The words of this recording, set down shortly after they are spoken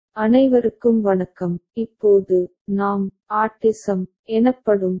அனைவருக்கும் வணக்கம். இப்போது நாம் ஆட்டிசம்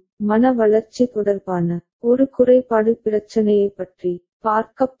எனப்படும் மன வளர்ச்சி தொடர்பான ஒரு குறைபாடு பிரச்சனையை பற்றி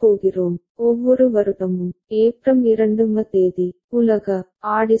பார்க்கப் போகிறோம். ஒவ்வொரு வருடமும் ஏப்ரல் 2 தேதி உலக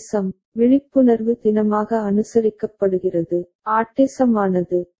ஆடிசம் விழிப்புணர்வு தினமாக அனுசரிக்கப்படுகிறது.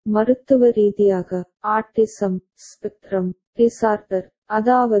 ஆட்டிசமானது மருத்துவ ரீதியாக ஆட்டிசம் ஸ்பெக்ட்ரம் டிசார்டர்,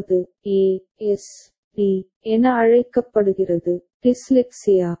 அதாவது ASD என அழைக்கப்படுகிறது.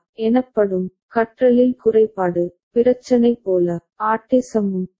 டிஸ்லெக்சியா எனப்படும் கற்றலில் குறைபாடு பிரச்சனை போல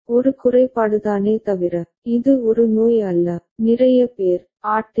ஆட்டிசமும் ஒரு குறைபாடுதானே தவிர இது ஒரு நோய் அல்ல. நிறைய பேர்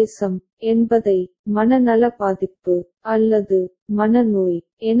ஆட்டிசம் என்பதை மனநல பாதிப்பு அல்லது மனநோய்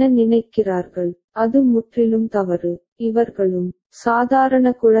என நினைக்கிறார்கள். அது முற்றிலும் தவறு. இவர்களும் சாதாரண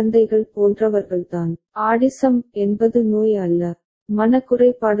குழந்தைகள் போன்றவர்கள்தான். ஆடிசம் என்பது நோய் அல்ல,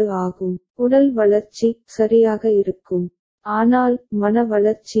 மனக்குறைபாடு ஆகும். உடல் வளர்ச்சி சரியாக இருக்கும், ஆனால் மன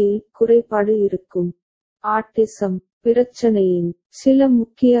வளர்ச்சியில் குறைபாடு இருக்கும். ஆட்டிசம் பிரச்சனையின் சில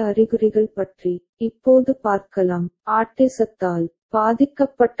முக்கிய அறிகுறிகள் பற்றி இப்போது பார்க்கலாம். ஆட்டிசத்தால்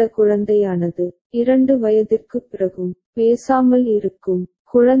பாதிக்கப்பட்ட குழந்தையானது 2 வயதிற்கு பிறகும் பேசாமல் இருக்கும்.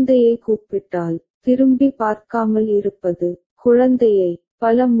 குழந்தையை கூப்பிட்டால் திரும்பி பார்க்காமல் இருப்பது. குழந்தையை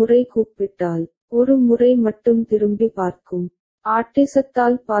பல முறை கூப்பிட்டால் ஒரு முறை மட்டும் திரும்பி பார்க்கும்.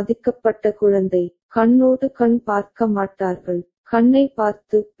 ஆட்டிசத்தால் பாதிக்கப்பட்ட குழந்தை கண்ணோடு கண் பார்க்க மாட்டார்கள். கண்ணை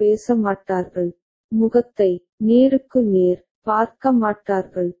பார்த்து பேச மாட்டார்கள். முகத்தை நேருக்கு நேர் பார்க்க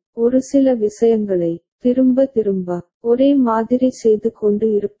மாட்டார்கள். ஒரு சில விஷயங்களை திரும்ப திரும்ப ஒரே மாதிரி செய்து கொண்டு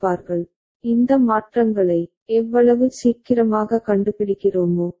இருப்பார்கள். இந்த மாற்றங்களை எவ்வளவு சீக்கிரமாக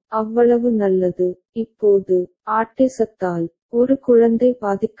கண்டுபிடிக்கிறோமோ அவ்வளவு நல்லது. இப்போது ஆட்டிசத்தால் ஒரு குழந்தை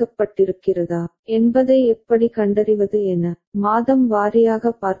பாதிக்கப்பட்டிருக்கிறதா என்பதை எப்படி கண்டறிவது என மாதம்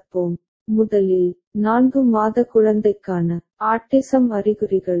வாரியாக பார்ப்போம். முதலில் 4 மாத குழந்தைக்கான ஆட்டிசம்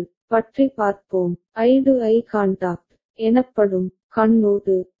அறிகுறிகள் பற்றி பார்ப்போம். ஐ டு ஐ கான்டாக்ட் எனப்படும்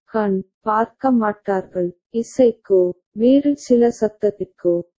கண்ணோடு கண் பார்க்க மாட்டார்கள். இசைக்கோ வேறு சில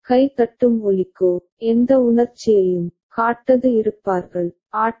சத்தத்திற்கோ கை தட்டும் ஒலிக்கோ எந்த உணர்ச்சியையும் காட்டது இருப்பார்கள்.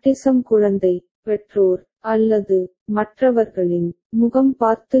 ஆட்டிசம் குழந்தை பெற்றோர் அல்லது மற்றவர்களின் முகம்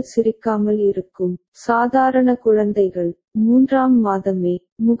பார்த்து சிரிக்காமல் இருக்கும். சாதாரண குழந்தைகள் 3ஆம் மாதமே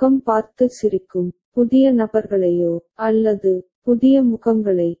முகம் பார்த்து சிரிக்கும். புதிய நபர்களையோ அல்லது புதிய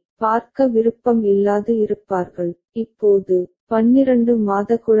முகங்களை பார்க்க விருப்பம் இல்லாது இருப்பார்கள். இப்போது 12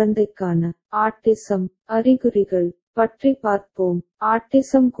 மாத குழந்தைக்கான ஆட்டிசம் அறிகுறிகள் பற்றி பார்ப்போம்.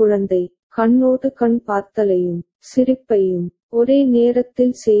 ஆட்டிசம் குழந்தை கண்ணோடு கண் பார்த்தலையும் சிரிப்பையும் ஒரே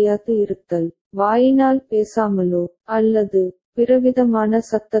நேரத்தில் செய்யாது இருத்தல். வாயினால் பேசாமலோ அல்லது பிறவிதமான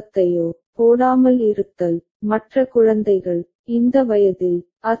சத்தத்தையோ போடாமல் இருத்தல். மற்ற குழந்தைகள் இந்த வயதில்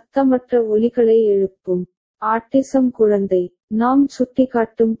அர்த்தமற்ற ஒலிகளை எழுப்பும். ஆட்டிசம் குழந்தை நாம்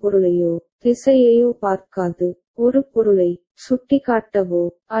சுட்டிக்காட்டும் பொருளையோ திசையையோ பார்க்காது. ஒரு பொருளை சுட்டிக்காட்டவோ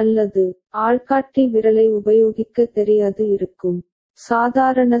அல்லது ஆள்காட்டி விரலை உபயோகிக்க தெரியாது இருக்கும்.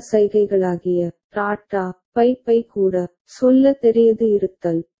 சாதாரண சைகைகளாகிய டாட்டா பை பை கூட சொல்ல தெரியாது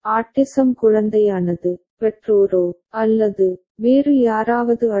இருத்தல். ஆட்டிசம் குழந்தையானது பெற்றோரோ அல்லது வேறு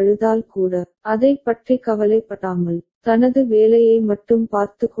யாராவது அழுதால் கூட அதை பற்றி கவலைப்படாமல் தனது வேலையை மட்டும்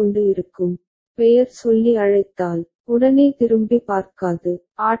பார்த்து கொண்டு இருக்கும். பெயர் சொல்லி அழைத்தால் உடனே திரும்பி பார்க்காது.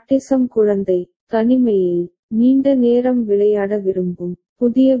 ஆட்டிசம் குழந்தை தனிமையில் நீண்ட நேரம் விளையாட விரும்பும்.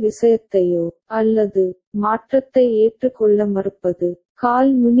 புதிய விஷயத்தையோ அல்லது மாற்றத்தை ஏற்றுக்கொள்ள மறுப்பது.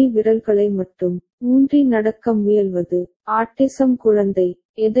 கால் நுனி விரல்களை மட்டும் ஊன்றி நடக்க முயல்வது. ஆட்டிசம் குழந்தை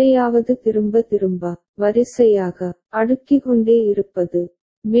எதையாவது திரும்ப திரும்ப வரிசையாக அடுக்கிக்கொண்டே இருப்பது.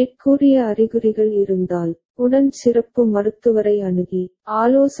 மேற்கூறிய அறிகுறிகள் இருந்தால் உடன் சிறப்பு மருத்துவரை அணுகி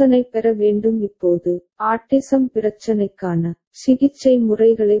ஆலோசனை பெற வேண்டும். இப்போது ஆட்டிசம் பிரச்சனைக்கான சிகிச்சை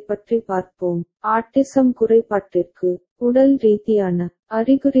முறைகளை பற்றி பார்ப்போம். ஆட்டிசம் குறைபாட்டிற்கு உடல் ரீதியான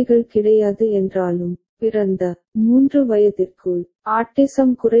அறிகுறிகள் கிடையாது என்றாலும் பிறந்த 3 வயதிற்குள்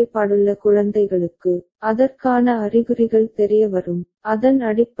ஆட்டிசம் குறைபாடுள்ள குழந்தைகளுக்கு அதற்கான அறிகுறிகள் தெரிய வரும். அதன்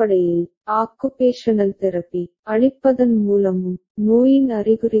அடிப்படையில் ஆக்குபேஷனல் தெரபி அளிப்பதன் மூலமும் நோயின்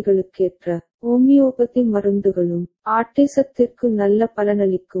அறிகுறிகளுக்கேற்ற ஹோமியோபதி மருந்துகளும் ஆட்டிசத்திற்கு நல்ல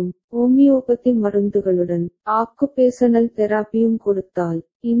பலனளிக்கும். ஹோமியோபதி மருந்துகளுடன் ஆக்குபேஷனல் தெராபியும் கொடுத்தால்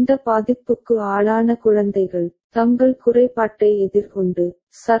இந்த பாதிப்புக்கு ஆளான குழந்தைகள் தங்கள் குறைபாட்டை எதிர்கொண்டு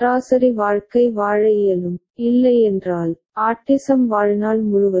சராசரி வாழ்க்கை வாழ இயலும். இல்லை என்றால் ஆட்டிசம் வாழ்நாள்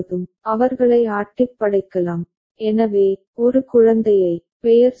முழுவதும் அவர்களை ஆட்டிப் படைக்கலாம். எனவே ஒரு குழந்தையை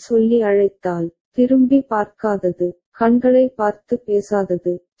பெயர் சொல்லி அழைத்தால் திரும்பி பார்க்காதது, கண்களை பார்த்து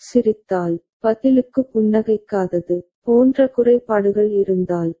பேசாதது, சிரித்தால் பதிலுக்கு புன்னகைக்காதது போன்ற குறைபாடுகள்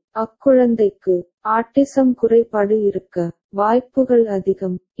இருந்தால் அக்குழந்தைக்கு ஆட்டிசம் குறைபாடு இருக்க வாய்ப்புகள்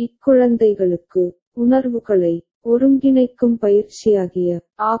அதிகம். இக்குழந்தைகளுக்கு உணர்வுகளை ஒருங்கிணைக்கும் பயிற்சியாகிய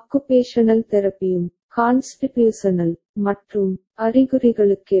ஆக்குபேஷனல் தெரபியும் கான்ஸ்டிடியூஷனல் மற்றும்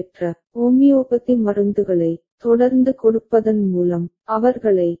அறிகுறிகளுக்கேற்ற ஓமியோபதி மருந்துகளை தொடர்ந்து கொடுப்பதன் மூலம்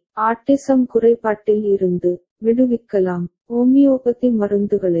அவர்களை ஆட்டிசம் குறைபாட்டில் இருந்து விடுவிக்கலாம். ஓமியோபதி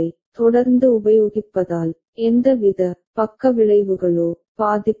மருந்துகளை தொடர்ந்து உபயோகிப்பதால் எந்தவித பக்க விளைவுகளோ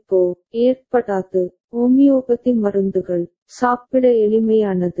பாதிப்போ ஏற்படாது. ஓமியோபதி மருந்துகள் சாப்பிட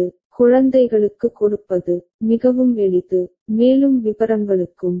எளிமையானது. குழந்தைகளுக்கு கொடுப்பது மிகவும் எளிது. மேலும்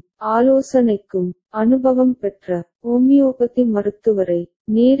விவரங்களுக்கும் ஆலோசனைக்கும் அனுபவம் பெற்ற ஓமியோபதி மருத்துவரை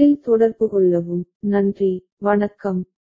நேரில் தொடர்பு கொள்ளவும். நன்றி, வணக்கம்.